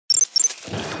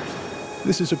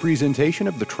This is a presentation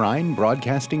of the Trine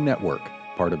Broadcasting Network,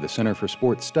 part of the Center for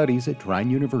Sports Studies at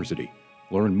Trine University.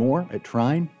 Learn more at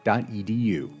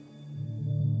trine.edu.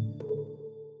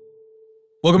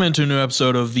 Welcome into a new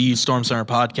episode of the Storm Center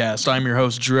podcast. I'm your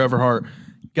host, Drew Everhart.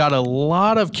 Got a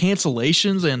lot of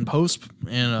cancellations and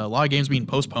a lot of games being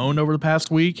postponed over the past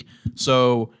week.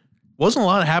 So wasn't a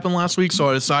lot that happened last week,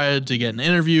 so I decided to get an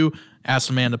interview.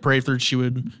 Asked Amanda Prather if she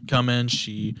would come in.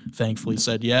 She thankfully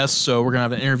said yes. So we're going to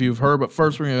have an interview with her. But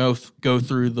first, we're going to go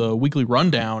through the weekly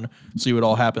rundown, see what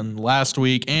all happened last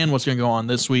week and what's going to go on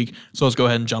this week. So let's go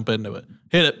ahead and jump into it.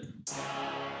 Hit it.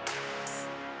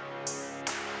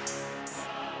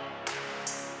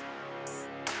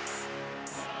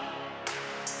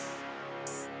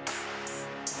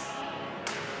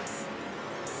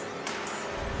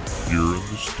 Here in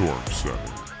the Storm Center.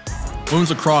 Women's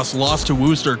lacrosse lost to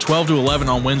Worcester 12-11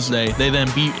 on Wednesday. They then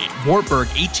beat Wartburg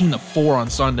 18-4 on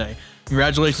Sunday.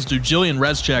 Congratulations to Jillian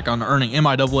Rezchek on earning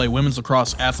MIAA Women's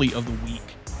Lacrosse Athlete of the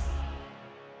Week.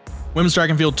 Women's track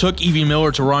and field took Evie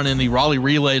Miller to run in the Raleigh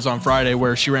Relays on Friday,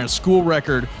 where she ran a school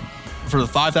record for the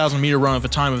 5,000-meter run of a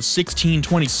time of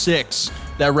 16:26.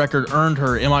 That record earned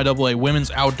her MIAA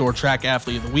Women's Outdoor Track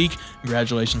Athlete of the Week.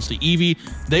 Congratulations to Evie.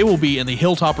 They will be in the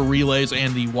Hilltopper Relays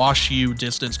and the Wash U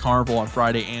Distance Carnival on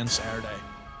Friday and Saturday.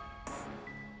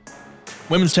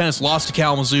 Women's tennis lost to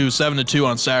Kalamazoo 7-2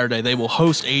 on Saturday. They will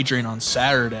host Adrian on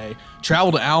Saturday,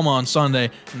 travel to Alma on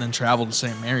Sunday, and then travel to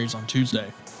St. Mary's on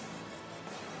Tuesday.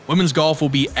 Women's golf will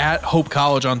be at Hope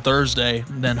College on Thursday,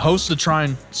 then host the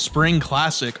Trine Spring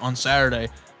Classic on Saturday,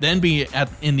 then be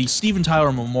in the Stephen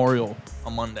Tyler Memorial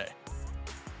on Monday.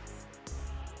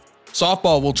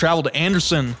 Softball will travel to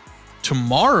Anderson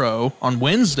tomorrow on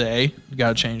Wednesday.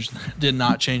 Did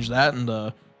not change that in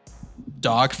the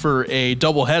doc for a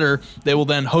doubleheader. They will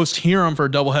then host Hiram for a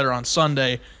doubleheader on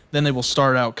Sunday. Then they will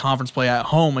start out conference play at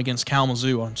home against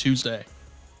Kalamazoo on Tuesday.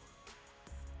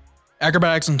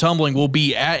 Acrobatics and tumbling will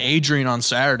be at Adrian on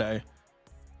Saturday.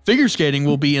 Figure skating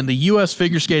will be in the U.S.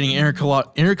 Figure Skating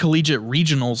Intercollegiate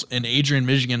Regionals in Adrian,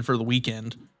 Michigan for the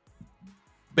weekend.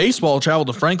 Baseball traveled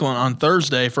to Franklin on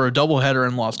Thursday for a doubleheader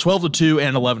and lost 12-2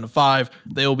 and 11-5.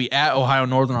 They will be at Ohio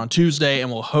Northern on Tuesday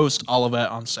and will host Olivet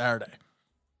on Saturday.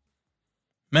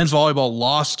 Men's volleyball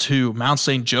lost to Mount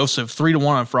St. Joseph 3-1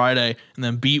 on Friday and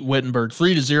then beat Wittenberg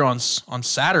 3-0 on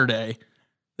Saturday.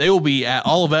 They will be at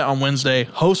Olivet on Wednesday,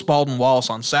 host Baldwin Wallace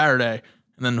on Saturday,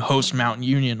 and then host Mountain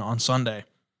Union on Sunday.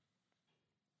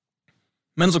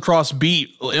 Men's lacrosse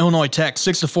beat Illinois Tech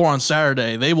 6-4 on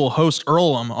Saturday. They will host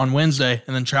Earlham on Wednesday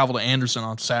and then travel to Anderson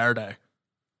on Saturday.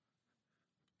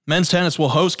 Men's tennis will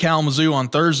host Kalamazoo on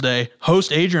Thursday,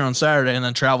 host Adrian on Saturday, and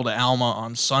then travel to Alma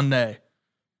on Sunday.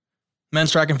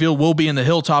 Men's track and field will be in the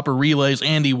Hilltopper Relays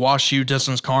and the Wash U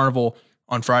Distance Carnival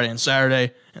on Friday and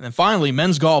Saturday. And then finally,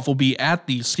 men's golf will be at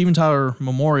the Stephen Tyler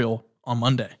Memorial on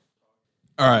Monday.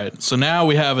 All right, so now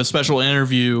we have a special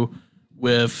interview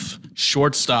with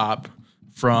shortstop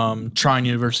from Trine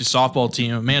University softball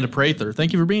team, Amanda Prather.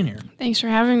 Thank you for being here. Thanks for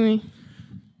having me.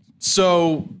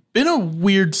 So, been a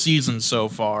weird season so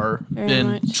far. Very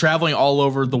much. Traveling all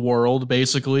over the world,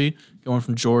 basically, going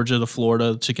from Georgia to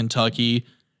Florida to Kentucky.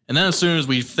 And then as soon as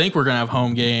we think we're going to have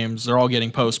home games, they're all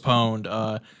getting postponed.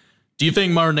 Do you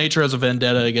think Mother Nature has a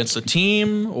vendetta against the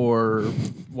team, or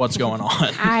what's going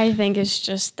on? I think it's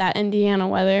just that Indiana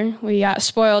weather. We got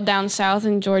spoiled down south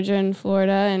in Georgia and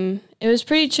Florida, and it was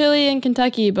pretty chilly in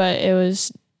Kentucky, but it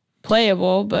was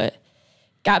playable. But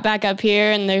got back up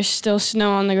here, and there's still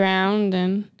snow on the ground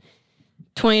and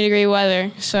 20-degree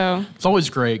weather. So it's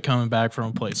always great coming back from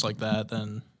a place like that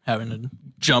than having to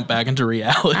jump back into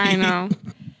reality. I know.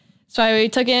 So we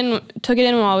took it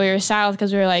in while we were south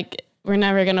because we were like, we're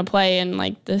never going to play in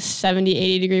like the 70,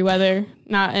 80-degree weather,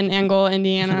 not in Angola,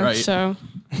 Indiana. Right. So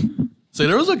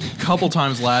there was a couple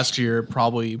times last year,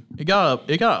 probably it got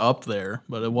up there,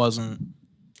 but it wasn't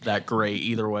that great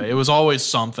either way. It was always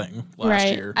something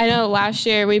last year. I know last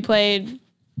year we played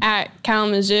at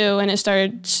Kalamazoo and it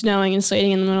started snowing and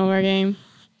sleeting in the middle of our game.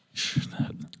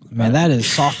 Man, that is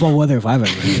softball weather if I've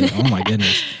ever heard it. Oh my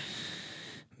goodness.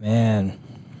 Man.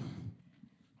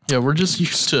 Yeah, we're just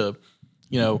used to,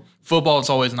 football, it's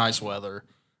always nice weather.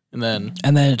 And then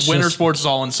it's winter sports is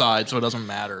all inside, so it doesn't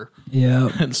matter. Yeah.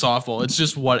 And softball, it's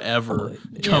just whatever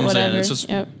comes in. It's just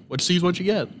what you see is what you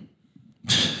get.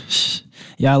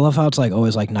 Yeah, I love how it's like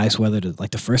always like nice weather to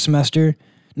like the first semester,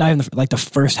 not even the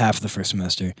first half of the first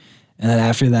semester. And then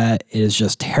after that, it is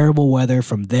just terrible weather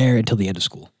from there until the end of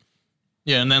school.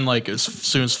 Yeah, and then like as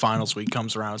soon as finals week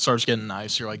comes around, it starts getting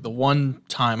nice. You're like, the one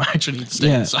time I actually need to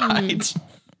stay inside.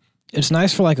 It's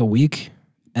nice for like a week,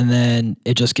 and then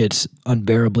it just gets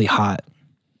unbearably hot,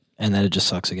 and then it just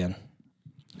sucks again.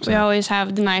 We always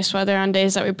have the nice weather on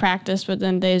days that we practice, but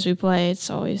then days we play, it's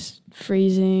always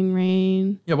freezing,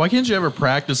 rain. Yeah, why can't you ever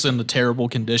practice in the terrible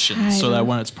conditions so that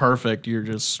when it's perfect, you're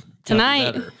just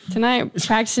tonight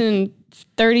practicing in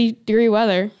 30-degree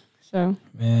weather. So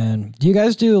Man, do you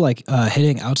guys do like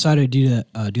hitting outside or do you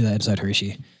do that inside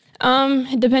Hershey?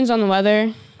 It depends on the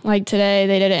weather. Like today,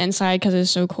 they did it inside because it's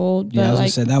so cold. Yeah, but I was like, gonna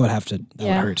say that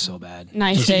would hurt so bad.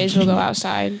 Nice days we'll go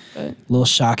outside, but A little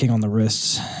shocking on the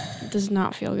wrists. it does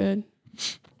not feel good.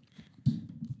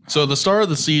 So the start of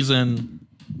the season,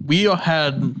 we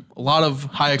had a lot of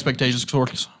high expectations. Of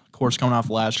course, coming off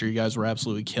last year, you guys were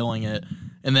absolutely killing it.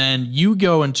 And then you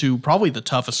go into probably the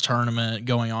toughest tournament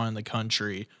going on in the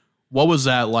country. What was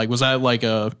that like? Was that like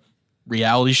a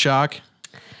reality shock?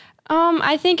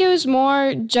 I think it was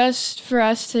more just for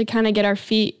us to kind of get our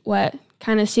feet wet,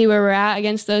 kind of see where we're at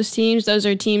against those teams. Those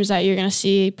are teams that you're going to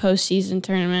see postseason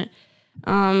tournament.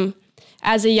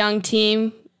 As a young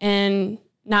team and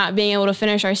not being able to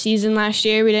finish our season last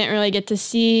year, we didn't really get to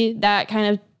see that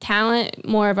kind of talent,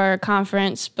 more of our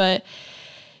conference, but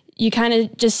you kind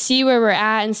of just see where we're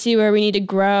at and see where we need to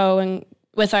grow. And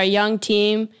with our young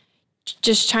team,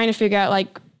 just trying to figure out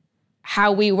like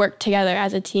how we work together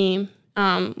as a team.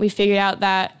 We figured out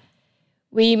that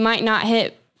we might not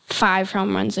hit 5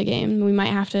 home runs a game. We might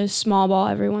have to small ball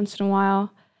every once in a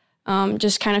while.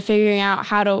 Just kind of figuring out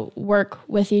how to work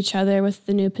with each other with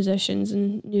the new positions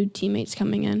and new teammates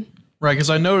coming in. Right, because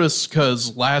I noticed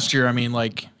because last year, I mean,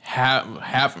 like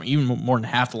half, even more than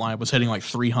half the lineup was hitting like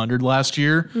 300 last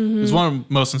year. Mm-hmm. It was one of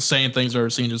the most insane things I've ever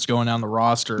seen just going down the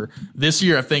roster. This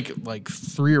year, I think like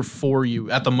 3 or 4 you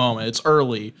at the moment. It's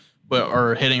early, but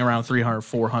are hitting around 300,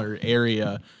 400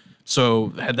 area.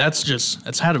 So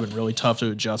that's had to been really tough to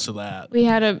adjust to that. We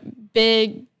had a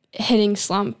big hitting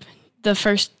slump the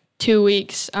first 2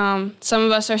 weeks. Some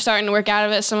of us are starting to work out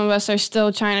of it. Some of us are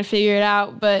still trying to figure it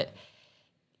out. But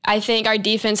I think our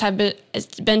defense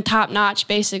it's been top notch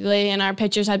basically, and our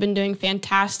pitchers have been doing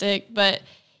fantastic. But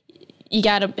you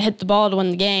got to hit the ball to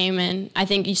win the game, and I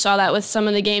think you saw that with some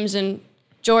of the games in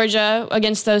Georgia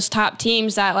against those top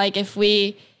teams. That like if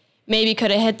we maybe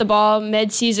could have hit the ball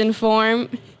mid-season form,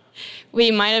 we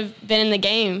might have been in the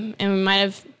game and we might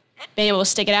have been able to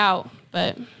stick it out.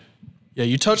 But yeah,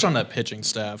 you touched on that pitching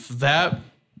staff. All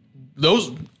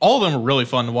of them were really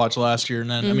fun to watch last year. And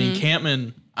then, I mean,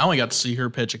 Campman, I only got to see her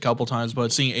pitch a couple times,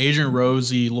 but seeing Adrian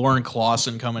Rosie, Lauren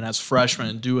Clausen come in as freshmen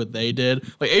and do what they did.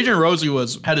 Like Adrian Rosie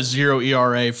had a 0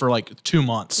 ERA for like 2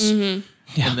 months. Mm-hmm.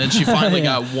 Yeah. And then she finally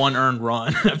got 1 earned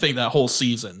run, I think, that whole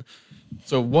season.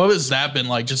 So what has that been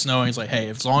like, just knowing it's like, hey,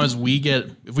 as long as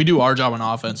if we do our job on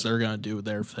offense, they're going to do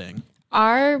their thing?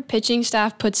 Our pitching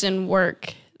staff puts in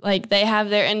work. Like, they have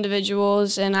their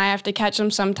individuals, and I have to catch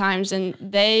them sometimes, and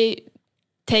they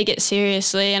take it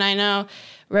seriously. And I know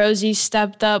Rosie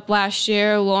stepped up last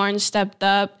year. Lauren stepped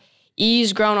up.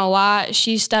 E's grown a lot.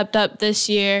 She stepped up this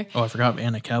year. Oh, I forgot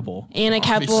Anna Keppel. Anna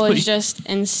Keppel is just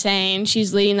insane.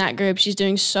 She's leading that group. She's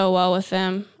doing so well with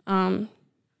them.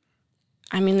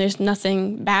 I mean, there's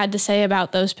nothing bad to say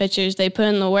about those pitchers. They put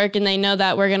in the work, and they know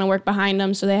that we're going to work behind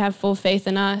them, so they have full faith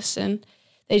in us, and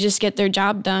they just get their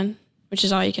job done, which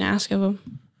is all you can ask of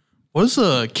them. What is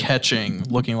the catching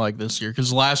looking like this year?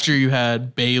 Because last year you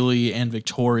had Bailey and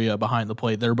Victoria behind the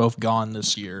plate. They're both gone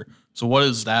this year. So what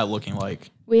is that looking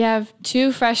like? We have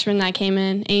 2 freshmen that came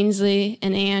in, Ainsley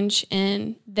and Ange,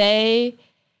 and they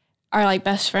are like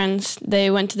best friends.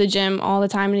 They went to the gym all the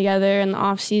time together in the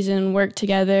off season, worked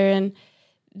together, and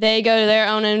they go to their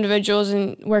own individuals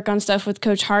and work on stuff with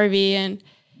Coach Harvey. And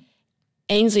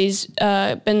Ainsley's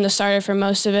been the starter for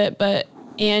most of it, but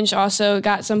Ange also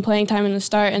got some playing time in the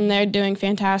start, and they're doing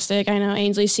fantastic. I know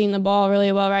Ainsley's seeing the ball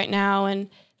really well right now, and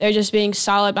they're just being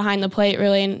solid behind the plate,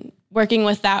 really, and working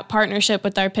with that partnership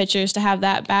with our pitchers to have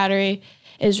that battery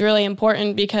is really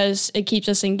important because it keeps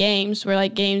us in games. We're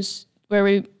like games where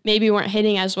we maybe weren't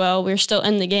hitting as well. We're still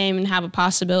in the game and have a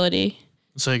possibility.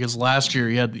 So, because last year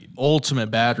you had the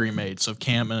ultimate battery mates of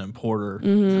Campman and Porter.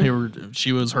 Mm-hmm.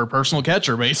 She was her personal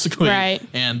catcher, basically. Right.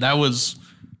 And those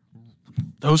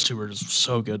 2 were just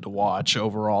so good to watch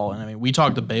overall. And I mean, we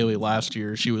talked to Bailey last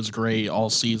year. She was great all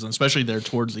season, especially there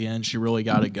towards the end. She really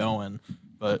got it going.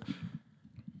 But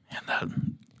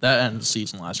man, that end of the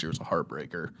season last year was a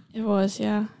heartbreaker. It was,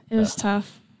 yeah. It was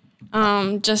tough.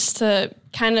 Just to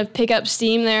kind of pick up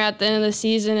steam there at the end of the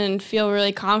season and feel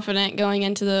really confident going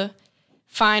into the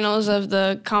finals of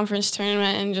the conference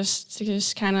tournament and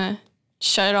just kind of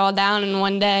shut it all down in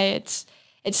one day.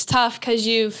 It's tough because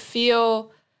you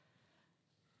feel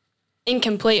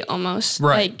incomplete almost.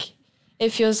 Right. Like, it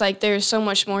feels like there's so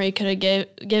much more you could have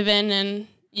given, and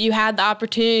you had the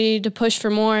opportunity to push for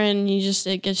more, and it just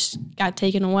got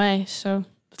taken away. So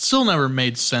It still never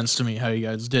made sense to me how you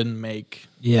guys didn't make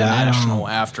Yeah, the I don't national know.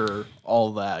 after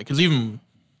all that. Because even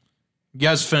you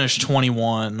guys finished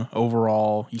 21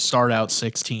 overall. You start out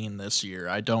 16 this year.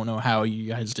 I don't know how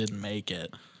you guys didn't make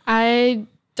it. I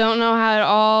don't know how it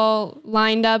all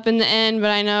lined up in the end, but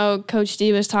I know Coach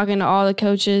D was talking to all the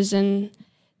coaches, and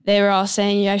they were all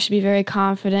saying you guys should be very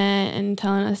confident and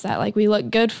telling us that like we look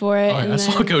good for it. Oh, and I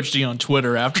saw then- Coach D on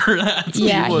Twitter after that.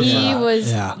 Yeah, he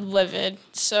was Yeah. livid.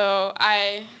 So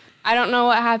I don't know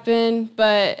what happened,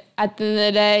 but at the end of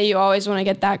the day, you always want to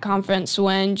get that conference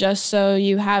win just so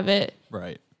you have it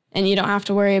Right. and you don't have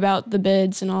to worry about the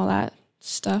bids and all that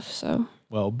stuff. So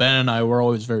Well, Ben and I were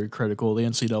always very critical of the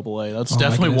NCAA. That's Oh my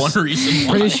definitely one goodness. reason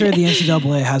why. Pretty sure the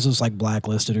NCAA has us like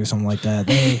blacklisted or something like that.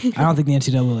 I don't think the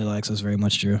NCAA likes us very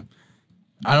much, Drew.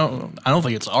 I don't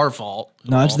think it's our fault. at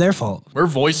No, it's all. their fault. We're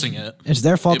voicing it. It's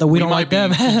their fault that we don't might like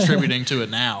them. be contributing to it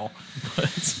now.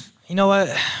 But You know what?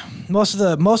 Most of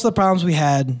the problems we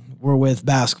had were with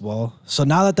basketball. So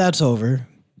now that that's over,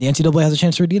 the NCAA has a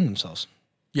chance to redeem themselves.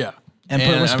 yeah. And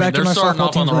put respect they're on our starting softball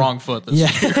off on the team. wrong foot this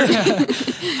Yeah, year.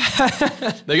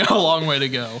 They got a long way to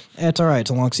go. it's all right. It's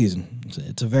a long season.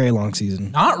 It's a very long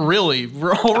season. Not really.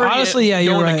 We're already Honestly, yeah,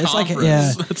 you're going right. to It's like-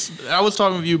 conference. yeah. I was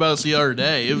talking with you about this the other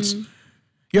day. It was you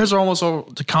guys are almost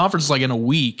over to conference like in a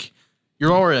week.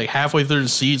 You're already like halfway through the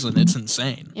season. It's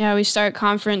insane. yeah, we start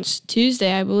conference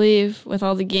Tuesday, I believe, with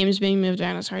all the games being moved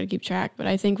around. It's hard to keep track, but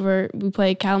I think we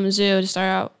play Kalamazoo to start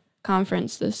out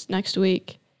conference this next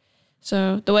week.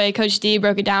 So the way Coach D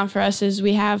broke it down for us is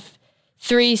we have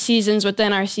 3 seasons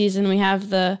within our season. We have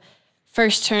the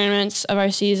first tournaments of our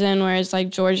season, where it's like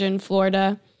Georgia and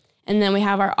Florida, and then we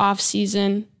have our off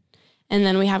season, and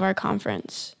then we have our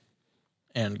conference.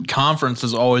 And conference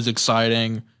is always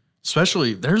exciting.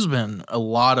 Especially, there's been a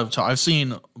lot of I've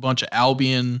seen a bunch of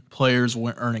Albion players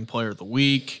earning Player of the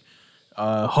Week.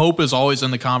 Hope is always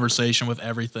in the conversation with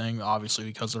everything, obviously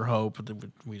because they're Hope.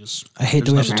 We just I hate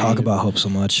that we have to there's talk nothing- about Hope so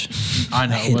much. I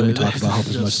know, I hate that but we talk about Hope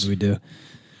as just- much as we do.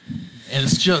 And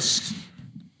it's just,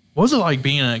 what was it like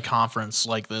being in a conference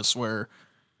like this where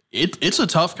it's a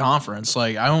tough conference?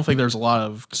 Like, I don't think there's a lot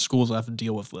of schools that have to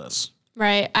deal with this.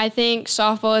 Right. I think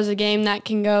softball is a game that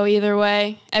can go either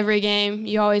way. Every game,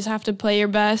 you always have to play your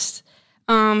best.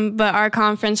 But our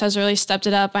conference has really stepped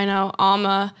it up. I know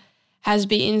Alma has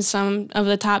beaten some of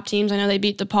the top teams. I know they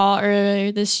beat DePaul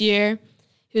earlier this year,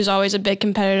 who's always a big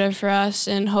competitor for us.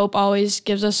 And Hope always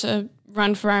gives us a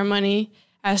run for our money,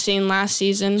 as seen last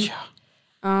season.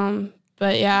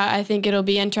 But yeah, I think it'll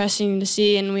be interesting to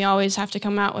see. And we always have to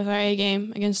come out with our A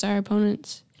game against our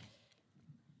opponents.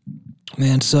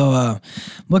 Man, so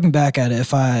looking back at it,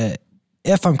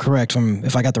 if I'm correct,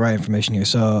 if I got the right information here,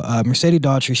 so Mercedes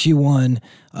Daughtry, she won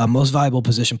Most Valuable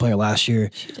Position Player last year.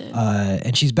 She did.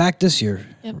 And she's back this year,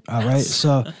 Yep. right?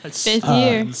 So That's 5th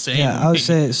year. insane. yeah, I would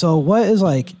say. So what is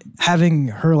like having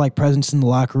her like presence in the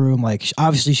locker room? Like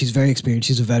obviously she's very experienced,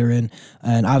 she's a veteran,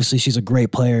 and obviously she's a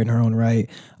great player in her own right.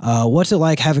 What's it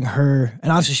like having her?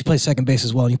 And obviously she plays second base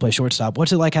as well, and you play shortstop.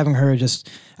 What's it like having her just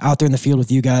out there in the field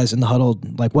with you guys in the huddle?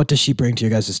 Like what does she bring to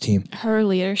your guys' team? Her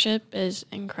leadership is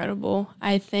incredible.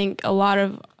 I think a lot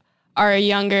of our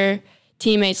younger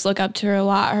teammates look up to her a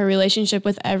lot. Her relationship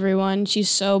with everyone, she's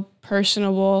so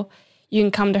personable. You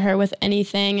can come to her with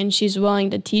anything, and she's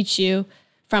willing to teach you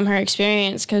from her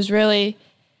experience, because really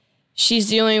she's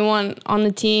the only one on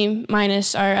the team,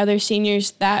 minus our other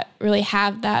seniors, that really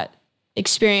have that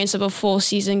experience of a full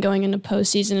season going into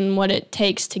postseason and what it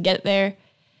takes to get there.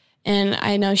 And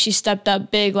I know she stepped up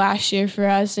big last year for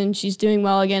us, and she's doing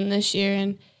well again this year.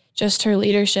 And just her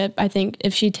leadership, I think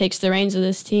if she takes the reins of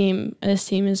this team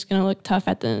is going to look tough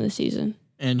at the end of the season.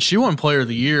 And she won Player of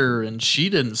the Year, and she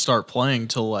didn't start playing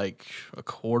till like a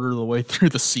quarter of the way through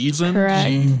the season. Correct.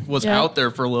 She was Yeah. out there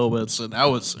for a little bit, so that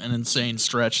was an insane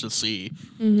stretch to see.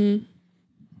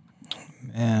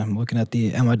 Yeah, I'm looking at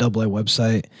the MIAA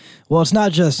website. Well, it's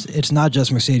not just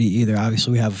Mercedes either.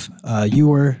 Obviously, we have you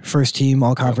were first team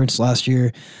all conference last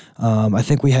year. I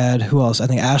think we had who else? I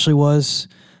think Ashley was.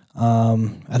 I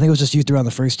think it was just you three on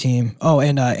the first team. Oh,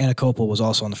 and Anna Copel was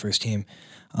also on the first team.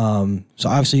 So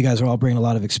obviously, you guys are all bringing a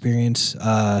lot of experience.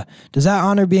 Does that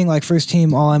honor being like first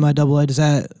team all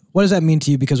MIAA? What does that mean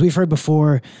to you? Because we've heard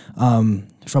before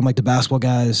from like the basketball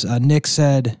guys. Nick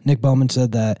Bowman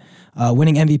said that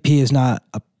winning MVP is not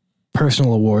a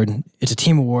personal award; it's a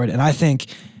team award. And I think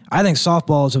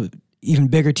softball is an even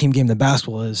bigger team game than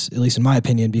basketball is, at least in my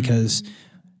opinion, because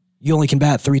you only can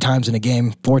bat 3 times in a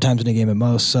game, 4 times in a game at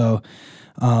most. So,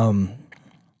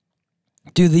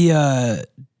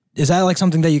 is that like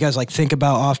something that you guys like think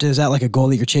about often? Is that like a goal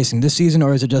that you're chasing this season,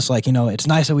 or is it just like, it's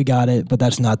nice that we got it, but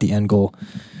that's not the end goal?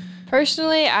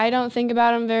 Personally, I don't think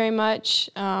about them very much.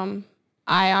 I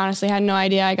honestly had no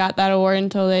idea I got that award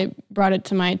until they brought it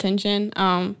to my attention.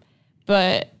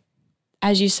 But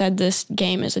as you said, this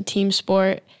game is a team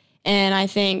sport. And I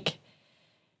think,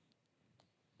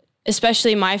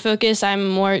 especially my focus, I'm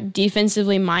more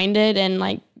defensively minded, and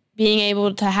like being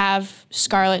able to have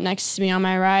Scarlett next to me on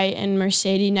my right and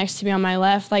Mercedes next to me on my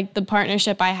left, like the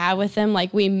partnership I have with them,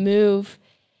 like we move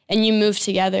and you move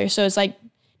together. So it's like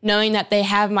knowing that they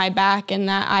have my back and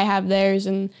that I have theirs,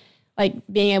 and like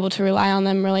being able to rely on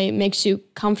them really makes you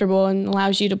comfortable and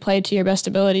allows you to play to your best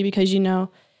ability because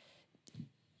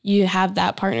you have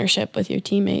that partnership with your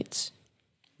teammates.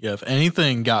 Yeah, if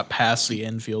anything got past the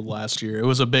infield last year, it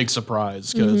was a big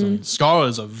surprise because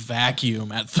Scarlett is a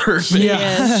vacuum at third base.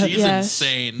 Yes, She's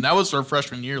insane. That was her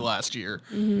freshman year last year.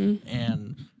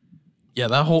 And yeah,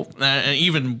 and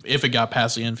even if it got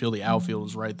past the infield, the outfield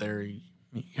was right there. You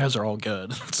guys are all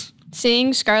good.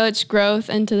 Seeing Scarlett's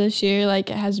growth into this year, like,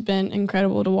 it has been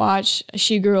incredible to watch.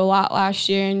 She grew a lot last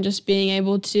year, and just being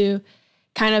able to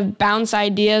kind of bounce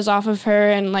ideas off of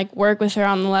her and like work with her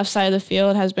on the left side of the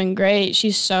field has been great.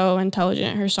 She's so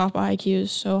intelligent. Her softball IQ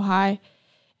is so high.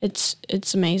 It's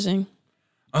amazing.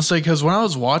 I'll say, because when I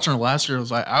was watching her last year, I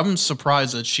was like, I'm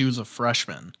surprised that she was a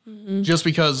freshman. Just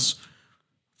because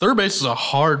third base is a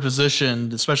hard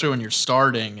position, especially when you're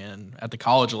starting, and at the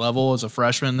college level as a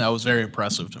freshman, that was very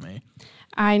impressive to me.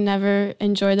 I never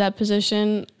enjoyed that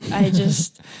position.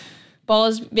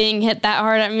 Balls being hit that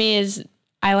hard at me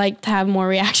I like to have more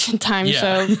reaction time,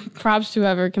 so props to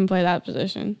whoever can play that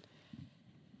position.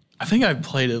 I think I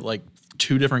played it like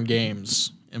 2 different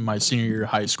games in my senior year of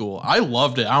high school. I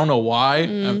loved it. I don't know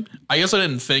why. I guess I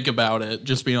didn't think about it,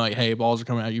 just being like, hey, balls are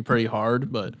coming at you pretty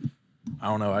hard, but I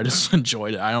don't know. I just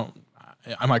enjoyed it. Am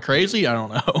I crazy? I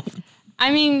don't know.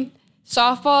 I mean,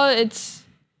 softball, it's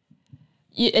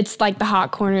like the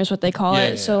hot corner is what they call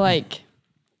it. So, like,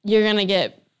 you're going to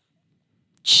get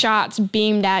shots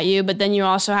beamed at you, but then you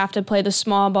also have to play the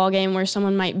small ball game where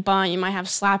someone might bunt. You might have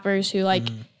slappers who, like,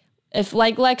 if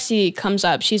like Lexi comes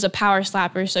up, she's a power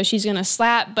slapper, so she's going to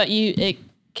slap, but it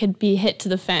could be hit to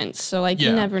the fence. So, like,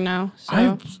 you never know. So.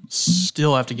 I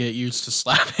still have to get used to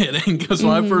slap hitting, because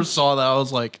when I first saw that, I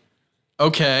was like,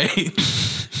 okay.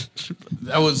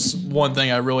 That was one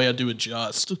thing I really had to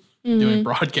adjust doing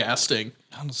broadcasting.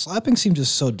 Slapping seems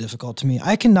just so difficult to me.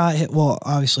 I cannot hit, well,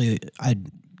 obviously, I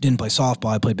didn't play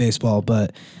softball, I played baseball,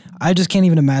 but I just can't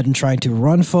even imagine trying to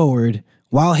run forward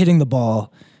while hitting the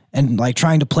ball and like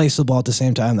trying to place the ball at the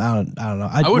same time. I don't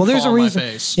know. There's a reason. My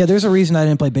face. Yeah, there's a reason I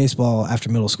didn't play baseball after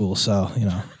middle school, so,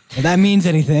 if that means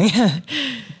anything.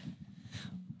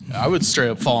 I would straight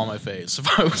up fall on my face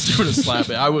if I was doing a slap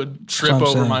it. I would trip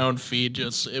over my own feet.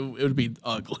 It would be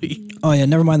ugly. Oh yeah,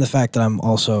 never mind the fact that I'm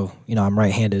also, I'm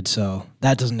right-handed, so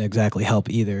that doesn't exactly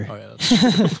help either. Oh yeah,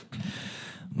 that's true.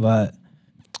 But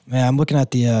man, I'm looking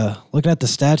at the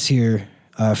stats here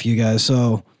for you guys.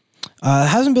 So it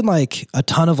hasn't been like a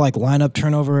ton of like lineup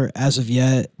turnover as of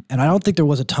yet, and I don't think there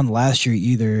was a ton last year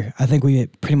either. I think we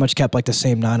pretty much kept like the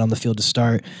same 9 on the field to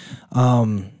start.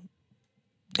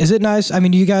 Is it nice? I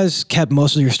mean, you guys kept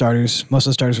most of the starters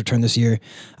returned this year.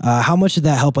 How much did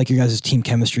that help like your guys' team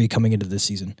chemistry coming into this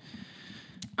season?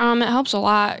 It helps a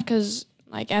lot because,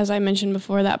 like, as I mentioned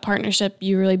before, that partnership,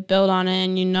 you really build on it,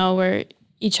 and you know where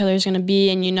each other's going to be,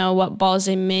 and you know what balls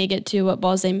they may get to, what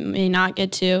balls they may not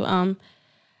get to.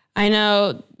 I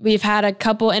know we've had a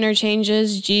couple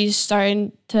interchanges. G's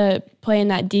starting to play in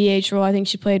that DH role. I think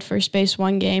she played first base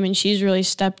one game, and she's really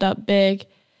stepped up big.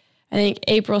 I think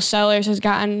April Sellers has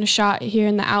gotten a shot here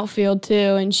in the outfield too,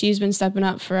 and she's been stepping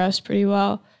up for us pretty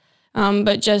well.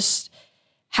 But just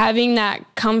having that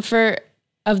comfort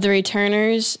of the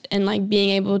returners and like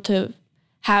being able to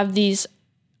have these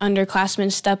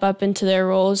underclassmen step up into their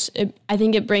roles, I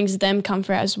think it brings them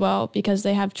comfort as well because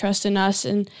they have trust in us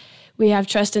and we have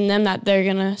trust in them that they're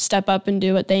going to step up and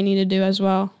do what they need to do as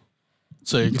well.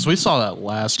 So, because we saw that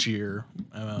last year,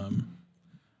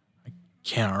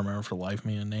 can't remember for the life of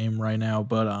me a name right now,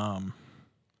 but I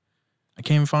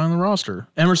can't even find the roster.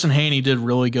 Emerson Haney did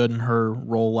really good in her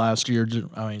role last year.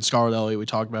 I mean, Scarlett Elliott, we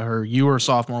talked about her. You were a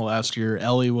sophomore last year.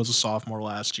 Ellie was a sophomore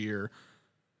last year.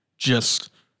 Just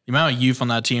the amount of youth on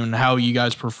that team and how you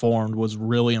guys performed was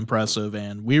really impressive.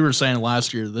 And we were saying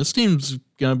last year, this team's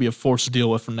going to be a force to deal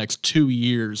with for the next 2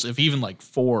 years, if even like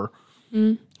 4.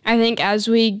 I think as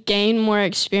we gain more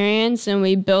experience and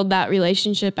we build that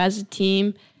relationship as a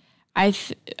team,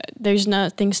 there's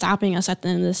nothing stopping us at the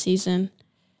end of the season.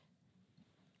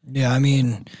 Yeah, I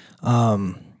mean,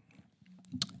 I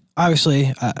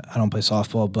obviously I don't play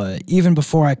softball, but even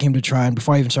before I came to Trine,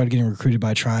 before I even started getting recruited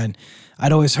by Trine,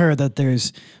 I'd always heard that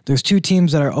there's two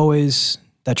teams that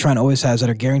Trine always has that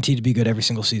are guaranteed to be good every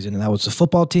single season, and that was the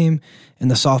football team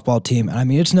and the softball team. And I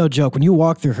mean, it's no joke. When you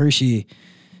walk through Hershey,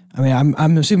 I mean,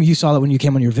 I'm assuming you saw that when you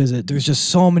came on your visit. There's just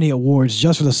so many awards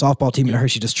just for the softball team in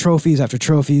Hershey, just trophies after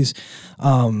trophies.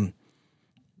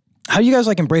 How do you guys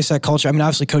like embrace that culture? I mean,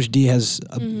 obviously Coach D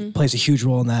plays a huge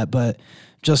role in that, but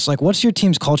just like, what's your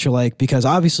team's culture like? Because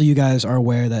obviously you guys are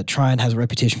aware that Trine has a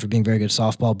reputation for being very good at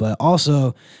softball, but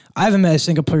also I haven't met a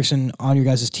single person on your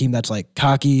guys' team that's like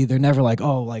cocky. They're never like,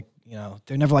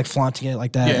 they're never like flaunting it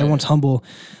like that. Yeah. Everyone's humble.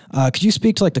 Could you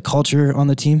speak to like the culture on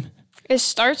the team? It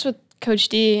starts with Coach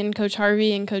D and Coach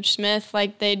Harvey and Coach Smith.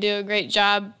 Like, they do a great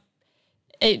job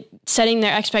setting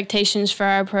their expectations for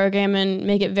our program and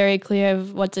make it very clear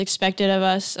of what's expected of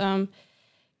us.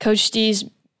 Coach D's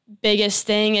biggest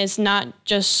thing is not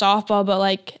just softball, but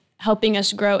like helping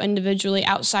us grow individually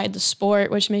outside the sport,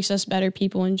 which makes us better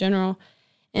people in general.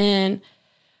 And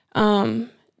the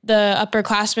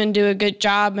upperclassmen do a good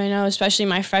job. I know, especially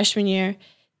my freshman year,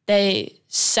 they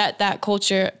set that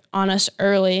culture on us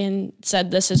early and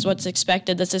said, this is what's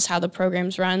expected. This is how the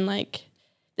program's run. Like,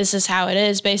 this is how it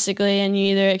is, basically, and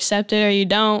you either accept it or you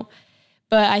don't.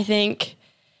 But I think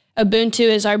Ubuntu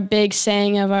is our big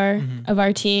saying of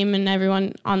our team, and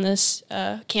everyone on this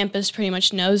campus pretty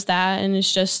much knows that. And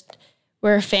it's just,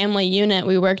 we're a family unit.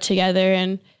 We work together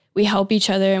and we help each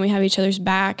other and we have each other's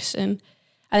backs. And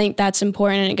I think that's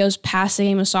important, and it goes past the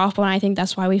game of softball. And I think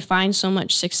that's why we find so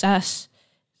much success,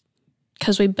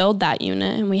 because we build that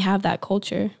unit and we have that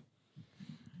culture.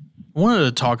 I wanted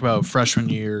to talk about freshman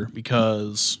year,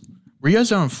 because were you guys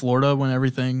down in Florida when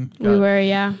everything got... We were,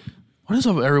 yeah. What is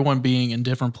up with everyone being in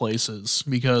different places?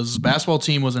 Because basketball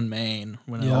team was in Maine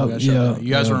when it all got shut down. You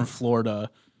guys were in Florida.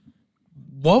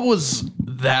 What was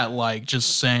that like,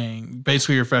 just saying,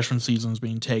 basically your freshman season's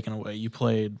being taken away? You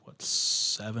played,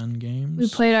 7 games? We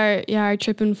played our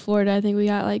trip in Florida. I think we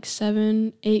got like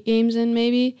 7, 8 games in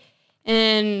maybe.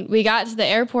 And we got to the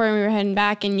airport and we were heading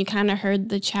back, and you kind of heard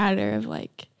the chatter of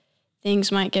like,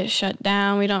 things might get shut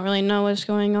down. We don't really know what's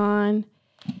going on.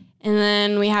 And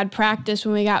then we had practice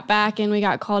when we got back, and we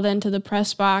got called into the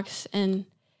press box, and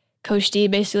Coach D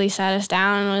basically sat us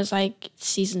down and was like,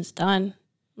 season's done.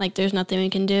 Like, there's nothing we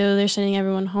can do. They're sending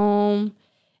everyone home.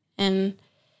 And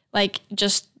like,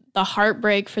 just the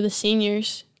heartbreak for the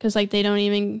seniors, because like, they don't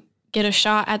even get a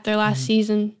shot at their last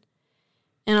season.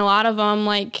 And a lot of them,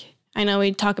 like, I know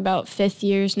we talk about 5th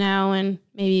years now and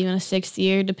maybe even a 6th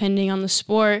year, depending on the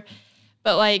sport.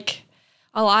 But like,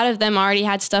 a lot of them already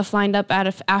had stuff lined up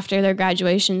after their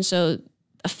graduation, so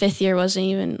a 5th year wasn't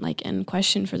even like in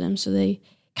question for them. So they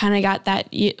kind of got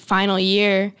that final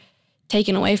year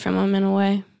taken away from them in a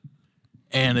way.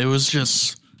 And it was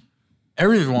just,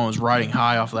 everyone was riding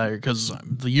high off that year, because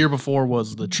the year before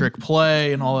was the trick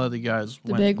play and all of the guys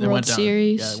went down.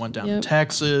 Series. Yeah, they went down to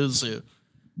Texas.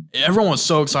 Everyone was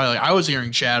so excited. Like, I was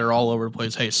hearing chatter all over the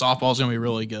place. Hey, softball's gonna be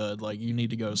really good. Like, you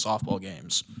need to go to softball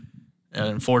games. And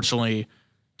unfortunately,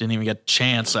 didn't even get a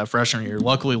chance that freshman year.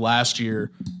 Luckily, last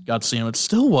year got to see him. It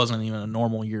still wasn't even a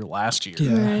normal year last year.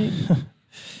 Yeah. Right.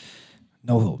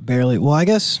 No, barely. Well, I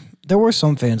guess there were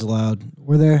some fans allowed.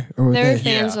 Were there? Or were there were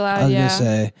fans allowed, I was gonna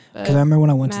say, because I remember when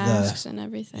I went to masks and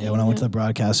everything. Yeah, when I went to the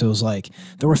broadcast, it was like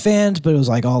there were fans, but it was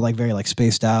like all like very like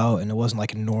spaced out, and it wasn't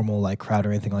like a normal like crowd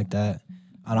or anything like that.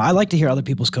 I don't know. I like to hear other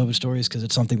people's COVID stories, because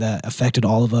it's something that affected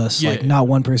all of us. Yeah. Like, not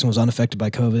one person was unaffected by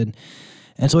COVID, and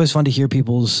it's always fun to hear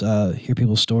people's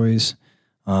stories.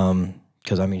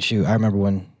 Because I mean, shoot, I remember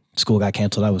when school got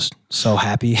canceled, I was so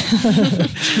happy.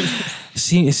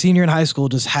 Senior in high school,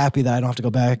 just happy that I don't have to go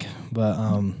back. But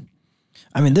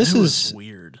I mean, this is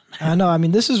weird. I know. I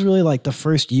mean, this is really like the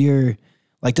first year.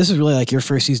 Like, this is really like your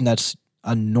first season that's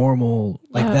a normal.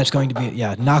 Like, that's going to be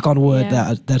knock on wood.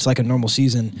 Yeah. That's like a normal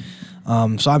season.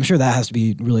 So I'm sure that has to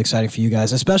be really exciting for you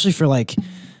guys, especially for like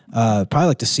probably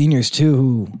like the seniors too,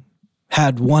 who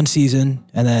had one season,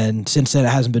 and then since then it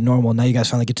hasn't been normal. Now you guys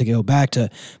finally get to go back to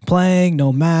playing,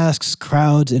 no masks,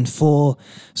 crowds in full.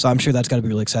 So I'm sure that's got to be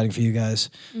really exciting for you guys.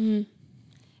 Mm-hmm.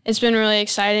 It's been really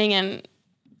exciting, and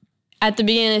at the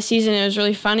beginning of the season, it was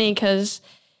really funny because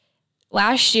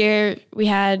last year you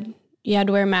had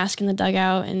to wear a mask in the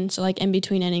dugout, and so like in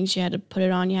between innings you had to put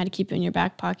it on, you had to keep it in your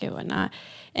back pocket, whatnot.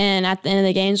 And at the end of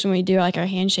the games when we do like our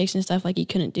handshakes and stuff, like you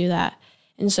couldn't do that.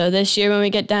 And so this year when we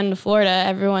get down to Florida,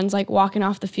 everyone's like walking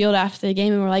off the field after the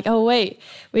game, and we're like, oh wait,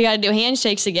 we got to do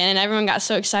handshakes again. And everyone got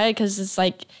so excited because it's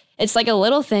like a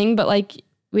little thing, but like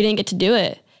we didn't get to do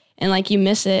it, and like you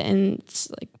miss it, and it's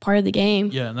like part of the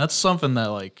game. Yeah, and that's something that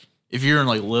like if you're in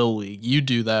like Little League, you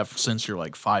do that since you're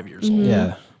like 5 years old.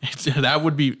 Yeah. That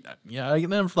would be, I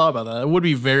never thought about that. It would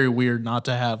be very weird not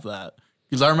to have that.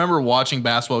 Because I remember watching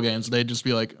basketball games, they'd just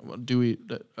be like, do we,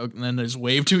 and then they just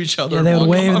wave to each other. Yeah, they would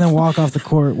wave and then walk off the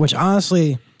court, which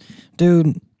honestly,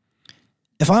 dude,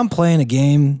 if I'm playing a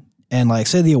game and like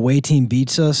say the away team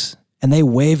beats us and they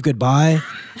wave goodbye,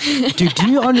 dude, do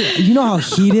you know how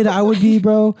heated I would be,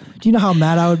 bro? Do you know how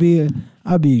mad I would be?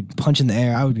 I'd be punching the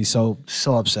air. I would be so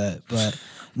upset. But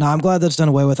no, I'm glad that's done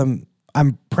away with.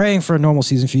 I'm praying for a normal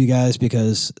season for you guys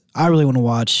because I really want to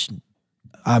watch.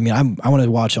 I mean, I want to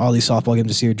watch all these softball games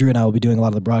this year. Drew and I will be doing a lot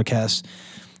of the broadcasts.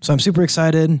 So I'm super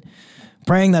excited.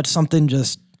 Praying that something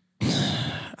just,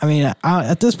 I mean,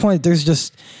 at this point, there's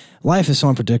just, life is so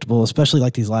unpredictable, especially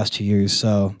like these last 2 years.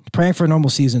 So praying for a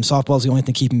normal season. Softball's the only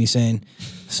thing keeping me sane.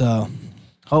 So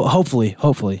hopefully.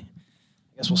 I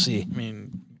guess we'll see. I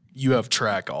mean, you have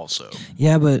track also.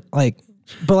 Yeah, but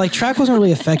track wasn't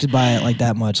really affected by it like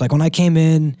that much. Like when I came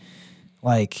in,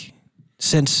 like,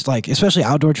 since like especially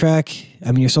outdoor track,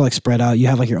 I mean you're so like spread out. You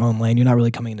have like your own lane. You're not really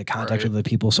coming into contact with other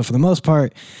people. So for the most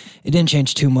part, it didn't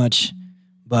change too much.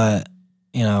 But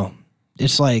you know,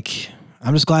 it's like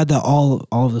I'm just glad that all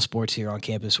of the sports here on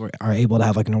campus are able to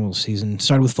have like a normal season.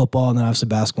 Started with football and then obviously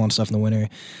basketball and stuff in the winter.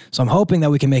 So I'm hoping that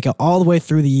we can make it all the way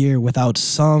through the year without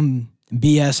some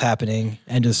BS happening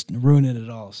and just ruining it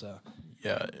all. So.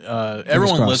 Yeah,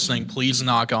 everyone listening, please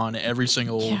knock on every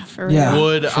single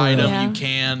wood item you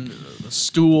can, a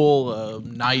stool, a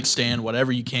nightstand,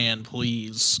 whatever you can,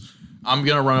 please. I'm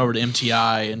going to run over to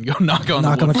MTI and go knock on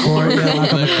the court. Yeah,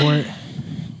 knock on the court.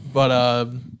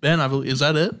 But, Ben, is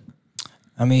that it?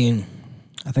 I mean,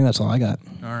 I think that's all I got.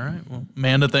 All right. Well,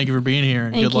 Amanda, thank you for being here,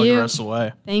 and good luck the rest of the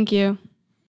way. Thank you.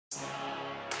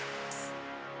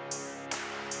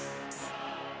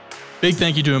 Big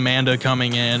thank you to Amanda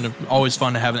coming in. Always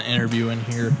fun to have an interview in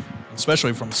here,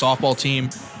 especially from the softball team.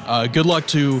 Good luck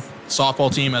to the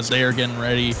softball team as they are getting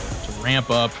ready to ramp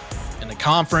up in the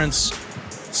conference.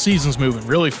 The season's moving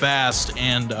really fast,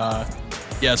 and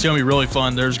it's going to be really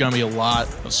fun. There's going to be a lot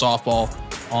of softball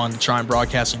on the Trine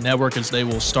Broadcasting Network as they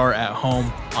will start at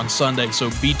home on Sunday, so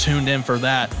be tuned in for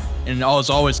that. And as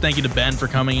always, thank you to Ben for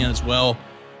coming in as well.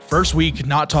 First week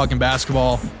not talking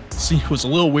basketball. It was a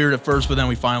little weird at first, but then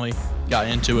we finally got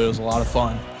into it. It was a lot of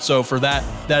fun. So for that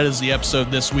is the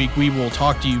episode this week. We will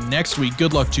talk to you next week.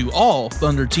 Good luck to all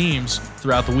Thunder teams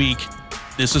throughout the week.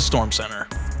 This is Storm Center.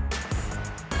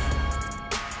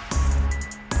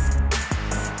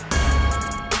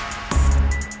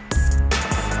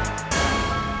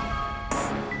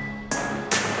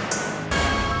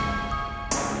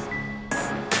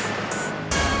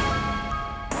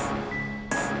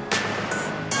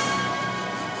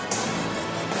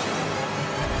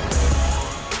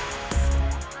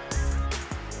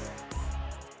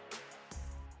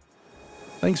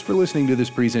 Thanks for listening to this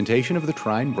presentation of the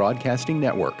Trine Broadcasting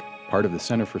Network, part of the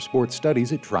Center for Sports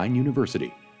Studies at Trine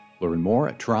University. Learn more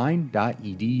at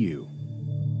trine.edu.